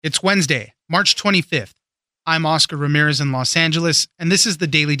It's Wednesday, March 25th. I'm Oscar Ramirez in Los Angeles, and this is the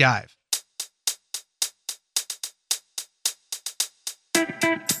Daily Dive.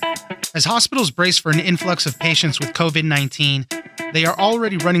 As hospitals brace for an influx of patients with COVID-19, they are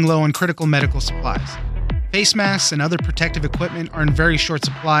already running low on critical medical supplies. Face masks and other protective equipment are in very short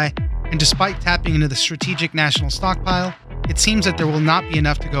supply, and despite tapping into the strategic national stockpile, it seems that there will not be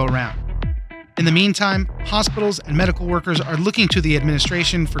enough to go around. In the meantime, hospitals and medical workers are looking to the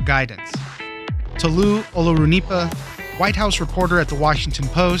administration for guidance. Tolu Olorunipa, White House reporter at The Washington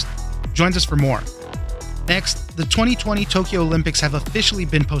Post, joins us for more. Next, the 2020 Tokyo Olympics have officially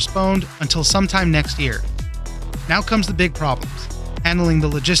been postponed until sometime next year. Now comes the big problems: handling the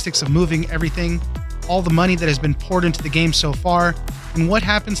logistics of moving everything, all the money that has been poured into the games so far, and what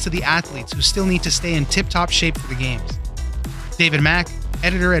happens to the athletes who still need to stay in tip-top shape for the games. David Mack,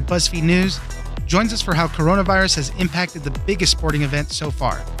 editor at BuzzFeed News, joins us for how coronavirus has impacted the biggest sporting event so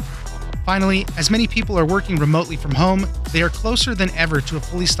far. Finally, as many people are working remotely from home, they are closer than ever to a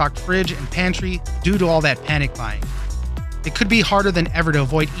fully stocked fridge and pantry due to all that panic buying. It could be harder than ever to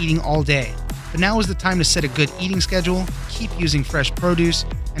avoid eating all day, but now is the time to set a good eating schedule, keep using fresh produce,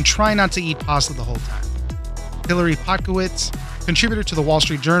 and try not to eat pasta the whole time. Hillary Potkowitz, contributor to the Wall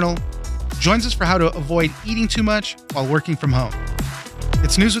Street Journal, joins us for how to avoid eating too much while working from home.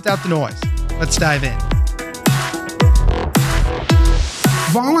 It's news without the noise. Let's dive in.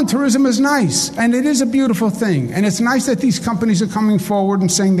 Volunteerism is nice, and it is a beautiful thing. And it's nice that these companies are coming forward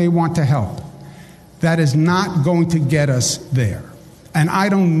and saying they want to help. That is not going to get us there. And I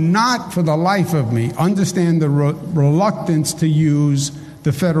do not, for the life of me, understand the reluctance to use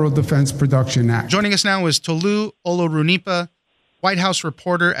the Federal Defense Production Act. Joining us now is Tolu Olorunipa, White House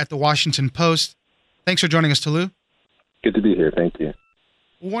reporter at The Washington Post. Thanks for joining us, Tolu. Good to be here. Thank you.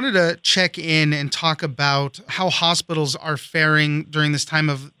 We wanted to check in and talk about how hospitals are faring during this time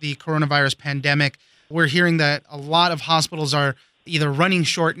of the coronavirus pandemic. We're hearing that a lot of hospitals are either running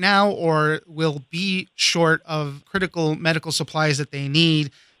short now or will be short of critical medical supplies that they need.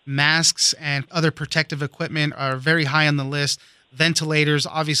 Masks and other protective equipment are very high on the list. Ventilators,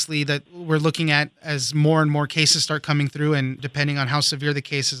 obviously, that we're looking at as more and more cases start coming through, and depending on how severe the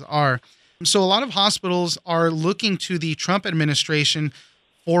cases are. So a lot of hospitals are looking to the Trump administration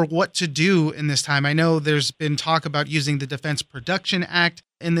for what to do in this time. I know there's been talk about using the Defense Production Act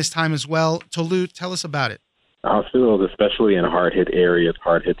in this time as well. Tolu, tell us about it. Hospitals, especially in hard-hit areas,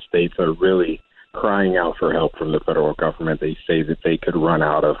 hard-hit states, are really crying out for help from the federal government. They say that they could run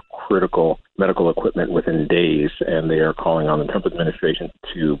out of critical medical equipment within days, and they are calling on the Trump administration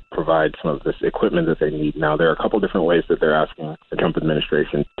to provide some of this equipment that they need. Now, there are a couple different ways that they're asking the Trump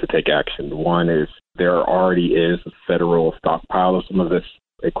administration to take action. One is there already is a federal stockpile of some of this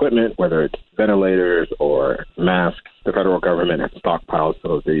equipment, whether it's ventilators or masks. The federal government has stockpiled some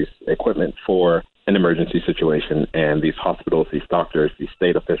of these equipment for an emergency situation, and these hospitals, these doctors, these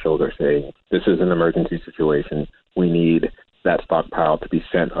state officials are saying, this is an emergency situation. We need that stockpile to be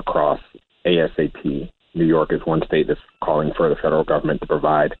sent across ASAP. New York is one state that's calling for the federal government to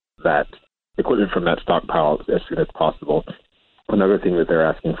provide that equipment from that stockpile as soon as possible. Another thing that they're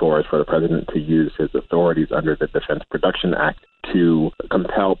asking for is for the president to use his authorities under the Defense Production Act to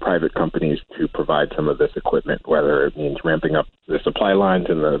compel private companies to provide some of this equipment, whether it means ramping up the supply lines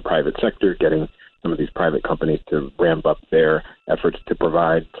in the private sector, getting some of these private companies to ramp up their efforts to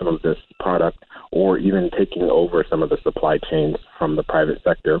provide some of this product, or even taking over some of the supply chains from the private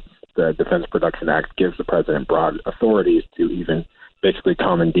sector. The Defense Production Act gives the president broad authorities to even basically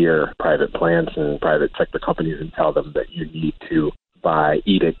commandeer private plants and private sector companies and tell them that you need to, by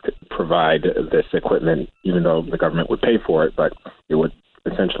edict, provide this equipment, even though the government would pay for it, but it would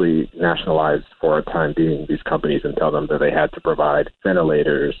essentially nationalize for a time being these companies and tell them that they had to provide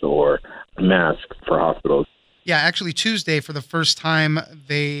ventilators or masks for hospitals. Yeah, actually Tuesday, for the first time,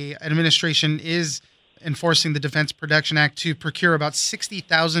 the administration is enforcing the Defense Production Act to procure about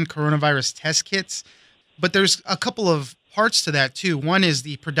 60,000 coronavirus test kits. But there's a couple of parts to that too. One is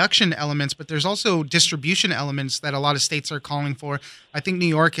the production elements, but there's also distribution elements that a lot of states are calling for. I think New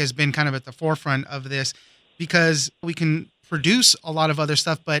York has been kind of at the forefront of this because we can produce a lot of other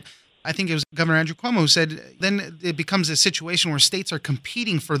stuff, but I think it was Governor Andrew Cuomo who said then it becomes a situation where states are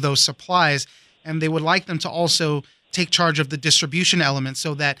competing for those supplies, and they would like them to also take charge of the distribution elements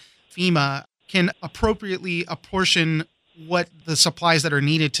so that FEMA can appropriately apportion what the supplies that are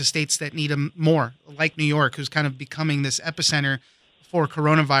needed to states that need them more, like New York, who's kind of becoming this epicenter for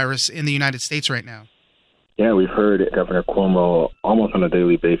coronavirus in the United States right now. Yeah, we've heard Governor Cuomo almost on a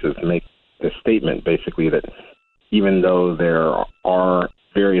daily basis make this statement, basically, that even though there are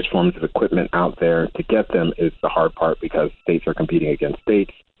various forms of equipment out there. To get them is the hard part because states are competing against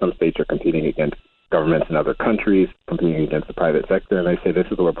states. Some states are competing against governments in other countries, competing against the private sector. And I say this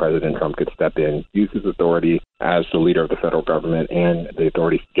is where President Trump could step in, use his authority as the leader of the federal government and the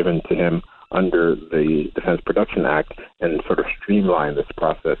authority given to him under the Defense Production Act and sort of streamline this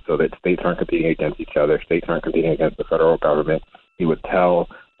process so that states aren't competing against each other, states aren't competing against the federal government. He would tell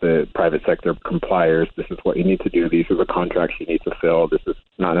the private sector compliers, this is what you need to do, these are the contracts you need to fill. This is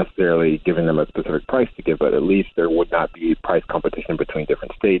not necessarily giving them a specific price to give, but at least there would not be price competition between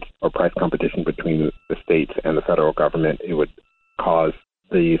different states or price competition between the states and the federal government. It would cause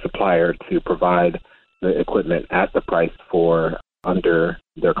the supplier to provide the equipment at the price for under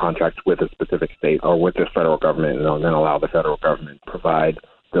their contract with a specific state or with the federal government, and then allow the federal government to provide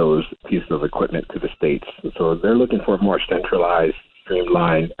those pieces of equipment to the states. So they're looking for a more centralized,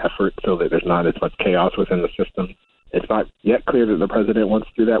 streamlined effort so that there's not as much chaos within the system. It's not yet clear that the president wants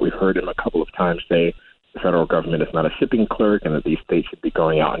to do that. We've heard him a couple of times say the federal government is not a shipping clerk and that these states should be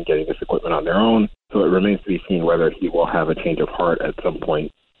going out and getting this equipment on their own. So it remains to be seen whether he will have a change of heart at some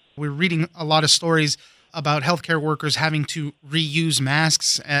point. We're reading a lot of stories about healthcare workers having to reuse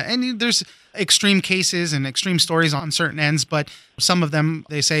masks. And there's extreme cases and extreme stories on certain ends, but some of them,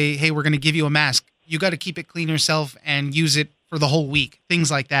 they say, hey, we're going to give you a mask. You got to keep it clean yourself and use it for the whole week,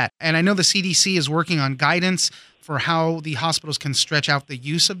 things like that. And I know the CDC is working on guidance for how the hospitals can stretch out the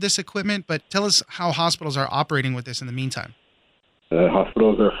use of this equipment, but tell us how hospitals are operating with this in the meantime. The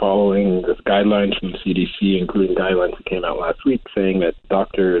hospitals are following this guidelines from the CDC, including guidelines that came out last week saying that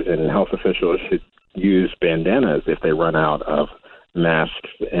doctors and health officials should use bandanas if they run out of masks.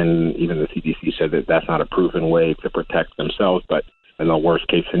 And even the CDC said that that's not a proven way to protect themselves, but in the worst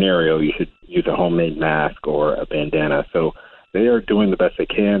case scenario, you should use a homemade mask or a bandana. So they are doing the best they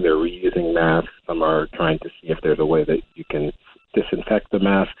can. They're reusing masks. Some are trying to see if there's a way that you can disinfect the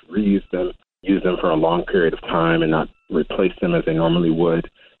masks, reuse them, use them for a long period of time and not replace them as they normally would.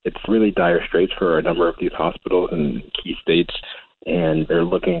 It's really dire straits for a number of these hospitals in key states, and they're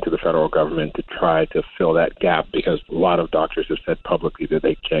looking to the federal government to try to fill that gap because a lot of doctors have said publicly that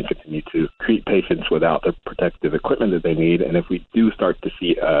they can't continue to treat patients without the protective equipment that they need. And if we do start to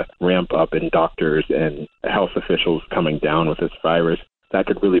see a ramp up in doctors and health officials coming down with this virus, that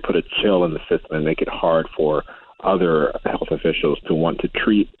could really put a chill in the system and make it hard for other health officials to want to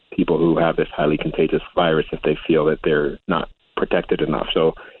treat people who have this highly contagious virus if they feel that they're not protected enough.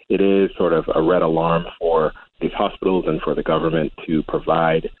 So it is sort of a red alarm for these hospitals and for the government to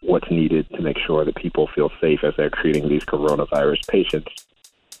provide what's needed to make sure that people feel safe as they're treating these coronavirus patients.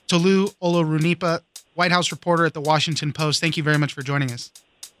 Tolu Olorunipa, White House reporter at the Washington Post, thank you very much for joining us.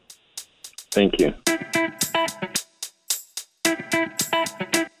 Thank you.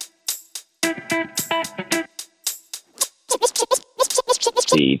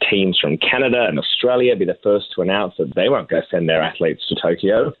 The teams from Canada and Australia be the first to announce that they won't go send their athletes to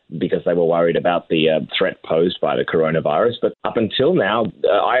Tokyo because they were worried about the threat posed by the coronavirus. But up until now,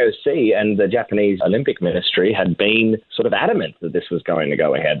 IOC and the Japanese Olympic Ministry had been sort of adamant that this was going to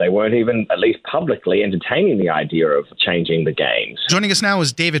go ahead. They weren't even, at least publicly, entertaining the idea of changing the games. Joining us now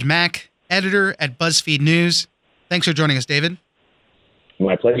is David Mack, editor at BuzzFeed News. Thanks for joining us, David.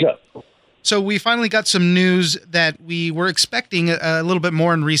 My pleasure. So we finally got some news that we were expecting a little bit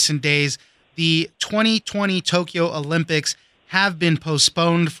more in recent days. The 2020 Tokyo Olympics have been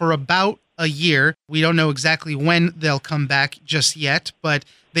postponed for about a year. We don't know exactly when they'll come back just yet, but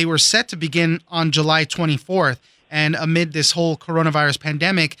they were set to begin on July 24th. And amid this whole coronavirus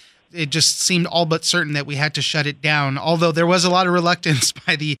pandemic, it just seemed all but certain that we had to shut it down, although there was a lot of reluctance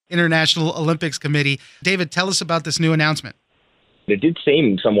by the International Olympics Committee. David, tell us about this new announcement. It did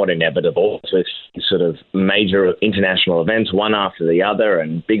seem somewhat inevitable with sort of major international events, one after the other,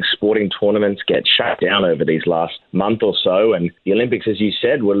 and big sporting tournaments get shut down over these last month or so. And the Olympics, as you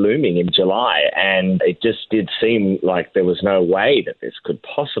said, were looming in July. And it just did seem like there was no way that this could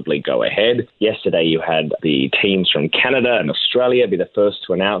possibly go ahead. Yesterday, you had the teams from Canada and Australia be the first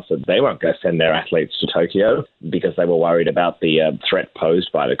to announce that they won't go send their athletes to Tokyo because they were worried about the threat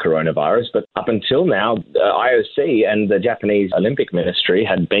posed by the coronavirus. But up until now, IOC and the Japanese Olympic Ministry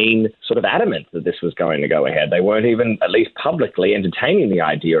had been sort of adamant that this was going to go ahead. They weren't even, at least publicly, entertaining the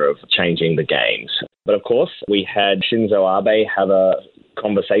idea of changing the games. But of course, we had Shinzo Abe have a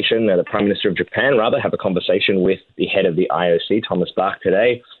conversation, the Prime Minister of Japan, have a conversation with the head of the IOC, Thomas Bach,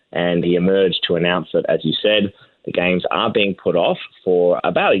 today, and he emerged to announce that, as you said, the games are being put off for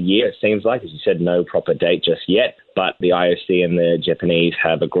about a year, it seems like. As you said, no proper date just yet. But the IOC and the Japanese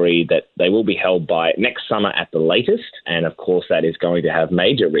have agreed that they will be held by next summer at the latest. And of course, that is going to have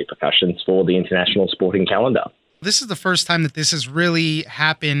major repercussions for the international sporting calendar. This is the first time that this has really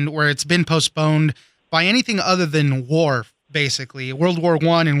happened where it's been postponed by anything other than war, basically. World War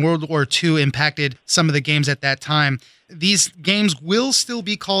I and World War II impacted some of the games at that time. These games will still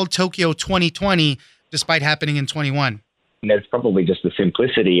be called Tokyo 2020, despite happening in 21. There's probably just the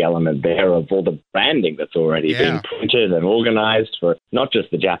simplicity element there of all the branding that's already been printed and organized for not just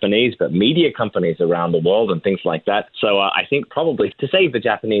the Japanese, but media companies around the world and things like that. So I think probably to save the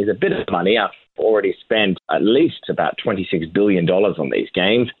Japanese a bit of money, I've already spent at least about $26 billion on these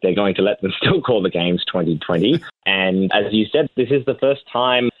games. They're going to let them still call the games 2020. And as you said, this is the first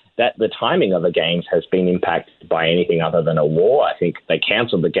time that the timing of the games has been impacted by anything other than a war. I think they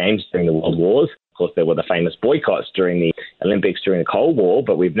cancelled the games during the World Wars. Of course, there were the famous boycotts during the Olympics during the Cold War,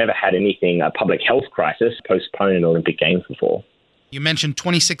 but we've never had anything, a public health crisis, postpone an Olympic Games before. You mentioned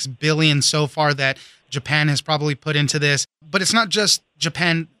 $26 billion so far that Japan has probably put into this, but it's not just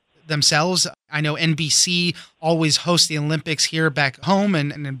Japan themselves. I know NBC always hosts the Olympics here back home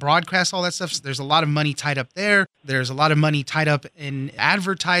and broadcasts all that stuff. So there's a lot of money tied up there. There's a lot of money tied up in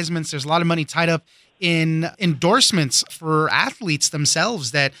advertisements. There's a lot of money tied up in endorsements for athletes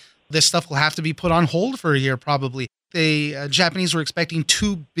themselves that this stuff will have to be put on hold for a year probably. The Japanese were expecting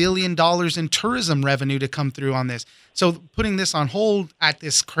 $2 billion in tourism revenue to come through on this. So putting this on hold at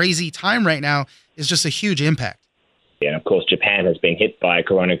this crazy time right now is just a huge impact. And of course, Japan has been hit by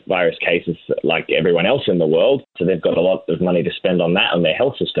coronavirus cases like everyone else in the world. So they've got a lot of money to spend on that, on their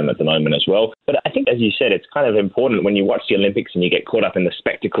health system at the moment as well. But I think, as you said, it's kind of important when you watch the Olympics and you get caught up in the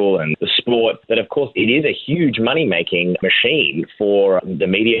spectacle and the sport, that of course it is a huge money-making machine for the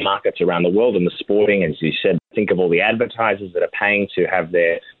media markets around the world and the sporting. As you said, think of all the advertisers that are paying to have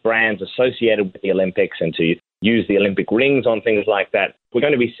their brands associated with the Olympics and to use the Olympic rings on things like that. We're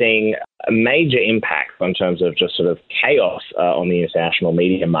going to be seeing a major impact in terms of just sort of chaos on the international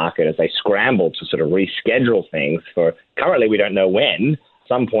media market as they scramble to sort of reschedule things for, currently we don't know when,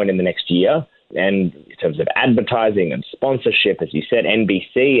 some point in the next year. And in terms of advertising and sponsorship, as you said,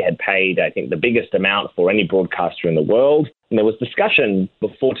 NBC had paid, I think, the biggest amount for any broadcaster in the world. And there was discussion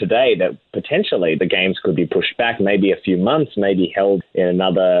before today that potentially the games could be pushed back maybe a few months, maybe held in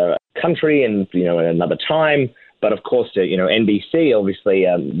another country and, at another time. But of course, NBC obviously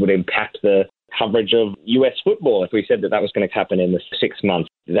would impact the coverage of US football. If we said that was going to happen in the 6 months,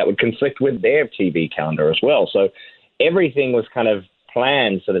 that would conflict with their TV calendar as well. So everything was kind of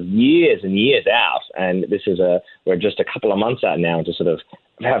planned sort of years and years out. And this is we're just a couple of months out now to sort of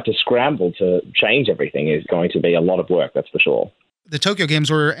have to scramble to change everything is going to be a lot of work, that's for sure. The Tokyo Games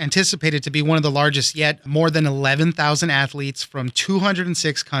were anticipated to be one of the largest yet, more than 11,000 athletes from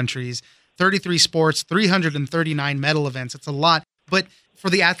 206 countries, 33 sports, 339 medal events. It's a lot. But for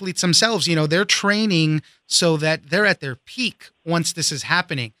the athletes themselves, they're training so that they're at their peak once this is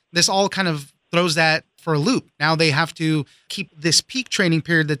happening. This all kind of throws that for a loop. Now they have to keep this peak training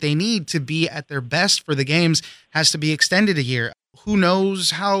period that they need to be at their best for the games has to be extended a year. Who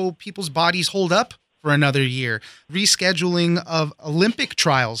knows how people's bodies hold up for another year? Rescheduling of Olympic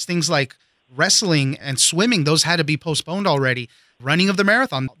trials, things like wrestling and swimming, those had to be postponed already. Running of the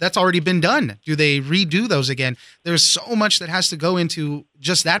marathon, that's already been done. Do they redo those again? There's so much that has to go into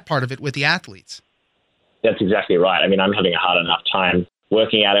just that part of it with the athletes. That's exactly right. I mean, I'm having a hard enough time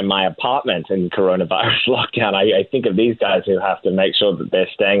working out in my apartment in coronavirus lockdown. I think of these guys who have to make sure that they're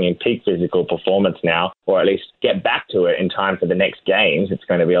staying in peak physical performance now, or at least get back to it in time for the next games. It's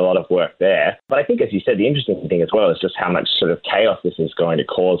going to be a lot of work there. But I think, as you said, the interesting thing as well is just how much sort of chaos this is going to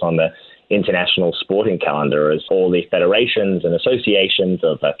cause on the international sporting calendar, as all the federations and associations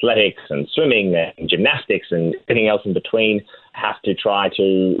of athletics and swimming and gymnastics and everything else in between have to try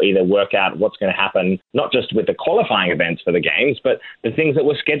to either work out what's going to happen, not just with the qualifying events for the games, but the things that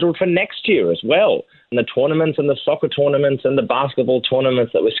were scheduled for next year as well. And the tournaments and the soccer tournaments and the basketball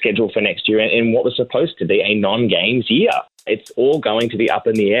tournaments that were scheduled for next year in what was supposed to be a non-games year. It's all going to be up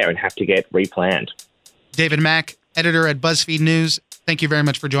in the air and have to get replanned. David Mack, editor at BuzzFeed News, thank you very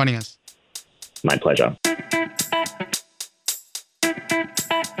much for joining us. My pleasure.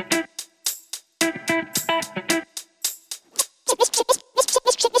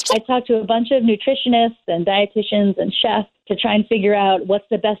 I talked to a bunch of nutritionists and dietitians and chefs to try and figure out what's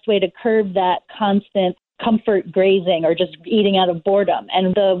the best way to curb that constant comfort grazing or just eating out of boredom.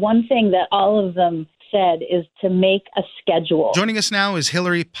 And the one thing that all of them said is to make a schedule. Joining us now is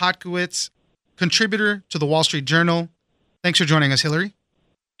Hillary Potkowitz, contributor to the Wall Street Journal. Thanks for joining us, Hillary.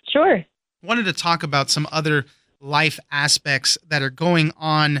 Sure. Wanted to talk about some other life aspects that are going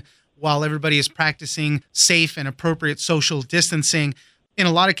on while everybody is practicing safe and appropriate social distancing. In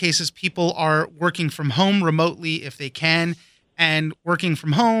a lot of cases, people are working from home remotely if they can, And working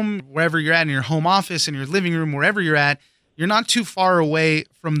from home, wherever you're at, in your home office, in your living room, wherever you're at, you're not too far away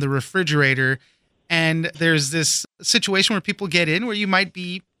from the refrigerator. And there's this situation where people get in where you might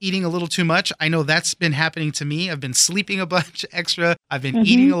be eating a little too much. I know that's been happening to me. I've been sleeping a bunch extra. I've been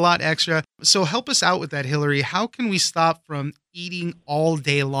eating a lot extra. So help us out with that, Hillary. How can we stop from eating all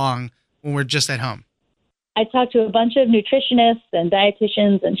day long when we're just at home? I talked to a bunch of nutritionists and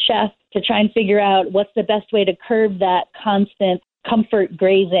dietitians and chefs to try and figure out what's the best way to curb that constant comfort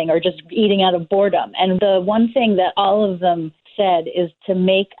grazing or just eating out of boredom. And the one thing that all of them said is to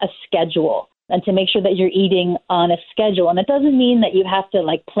make a schedule and to make sure that you're eating on a schedule. And it doesn't mean that you have to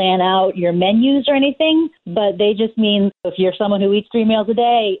plan out your menus or anything, but they just mean if you're someone who eats 3 meals a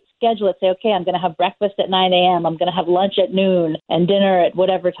day, schedule it. Say, okay, I'm going to have breakfast at 9 a.m. I'm going to have lunch at noon and dinner at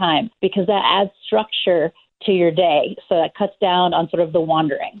whatever time, because that adds structure to your day. So that cuts down on sort of the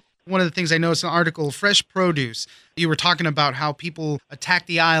wandering. One of the things I noticed in the article, fresh produce, you were talking about how people attack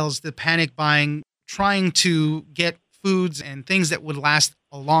the aisles, the panic buying, trying to get foods and things that would last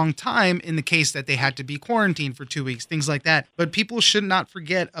a long time in the case that they had to be quarantined for 2 weeks, things like that. But people should not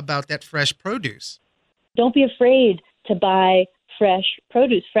forget about that fresh produce. Don't be afraid to buy fresh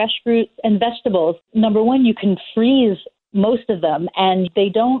produce, fresh fruits and vegetables. Number one, you can freeze most of them, and they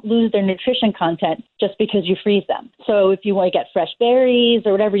don't lose their nutrition content just because you freeze them. So if you want to get fresh berries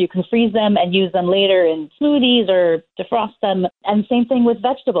or whatever, you can freeze them and use them later in smoothies or defrost them. And same thing with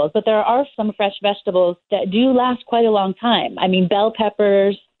vegetables. But there are some fresh vegetables that do last quite a long time. I mean, bell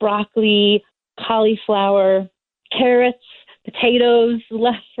peppers, broccoli, cauliflower, carrots, potatoes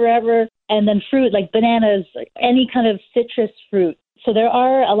last forever. And then fruit like bananas, any kind of citrus fruit. So there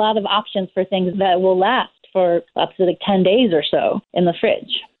are a lot of options for things that will last for up to 10 days or so in the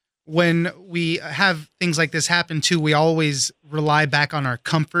fridge. When we have things like this happen too, we always rely back on our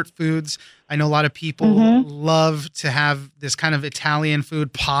comfort foods. I know a lot of people love to have this kind of Italian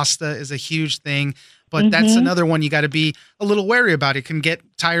food. Pasta is a huge thing, but that's another one you got to be a little wary about. It can get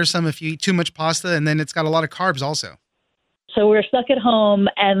tiresome if you eat too much pasta, and then it's got a lot of carbs also. So we're stuck at home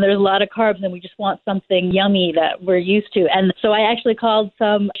and there's a lot of carbs and we just want something yummy that we're used to. And so I actually called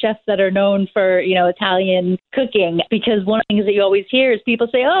some chefs that are known for, Italian cooking, because one of the things that you always hear is people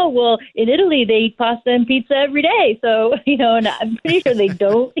say, oh, well, in Italy, they eat pasta and pizza every day. So, and I'm pretty sure they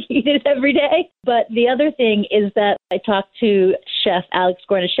don't eat it every day. But the other thing is that I talked to Chef Alex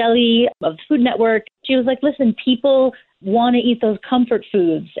Guarnaschelli of the Food Network. She was like, listen, people want to eat those comfort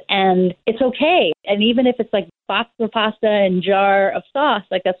foods and it's okay. And even if it's like box of pasta and jar of sauce,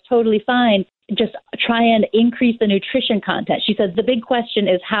 that's totally fine. Just try and increase the nutrition content. She said the big question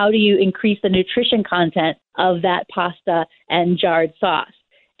is, how do you increase the nutrition content of that pasta and jarred sauce?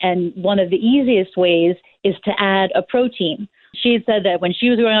 And one of the easiest ways is to add a protein. She had said that when she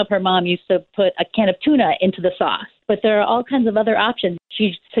was growing up, her mom used to put a can of tuna into the sauce. But there are all kinds of other options.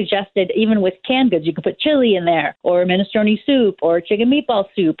 She suggested even with canned goods, you could put chili in there, or minestrone soup, or chicken meatball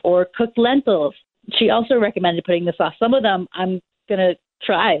soup, or cooked lentils. She also recommended putting the sauce. Some of them I'm going to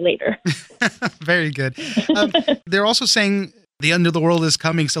try later. Very good. They're also saying the end of the world is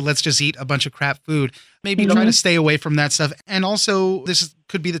coming, so let's just eat a bunch of crap food. Maybe try to stay away from that stuff. And also,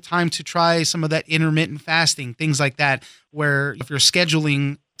 could be the time to try some of that intermittent fasting, things like that, where if you're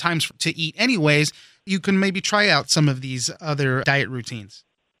scheduling times to eat anyways, you can maybe try out some of these other diet routines.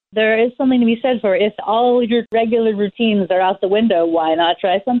 There is something to be said for if all your regular routines are out the window, why not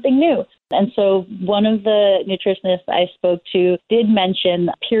try something new? And so one of the nutritionists I spoke to did mention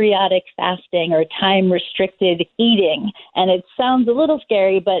periodic fasting or time-restricted eating. And it sounds a little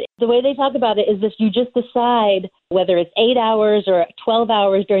scary, but the way they talk about it is if you just decide whether it's 8 hours or 12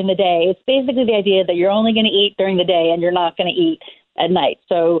 hours during the day, it's basically the idea that you're only going to eat during the day and you're not going to eat at night.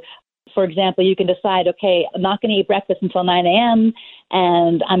 So for example, you can decide, okay, I'm not going to eat breakfast until 9 a.m.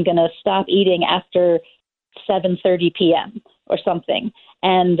 and I'm going to stop eating after 7:30 p.m. or something.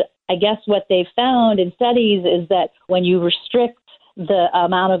 And I guess what they've found in studies is that when you restrict the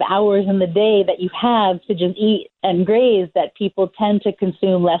amount of hours in the day that you have to just eat and graze, that people tend to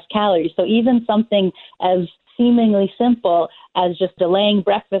consume less calories. So even something as seemingly simple as just delaying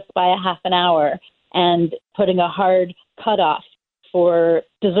breakfast by a half an hour and putting a hard cutoff for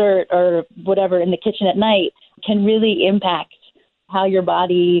dessert or whatever in the kitchen at night can really impact how your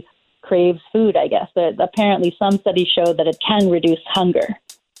body craves food, I guess. But apparently some studies show that it can reduce hunger.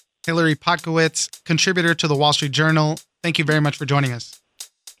 Hillary Podkowitz, contributor to the Wall Street Journal, thank you very much for joining us.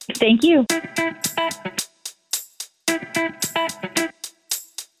 Thank you.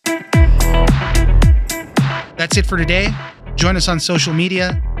 That's it for today. Join us on social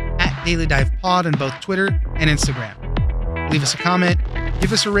media at Daily Dive Pod on both Twitter and Instagram. Leave us a comment,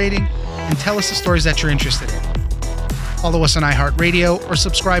 give us a rating, and tell us the stories that you're interested in. Follow us on iHeartRadio or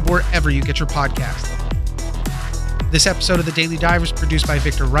subscribe wherever you get your podcasts. This episode of The Daily Dive was produced by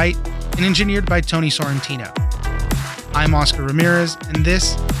Victor Wright and engineered by Tony Sorrentino. I'm Oscar Ramirez, and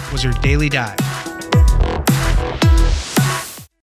this was your Daily Dive.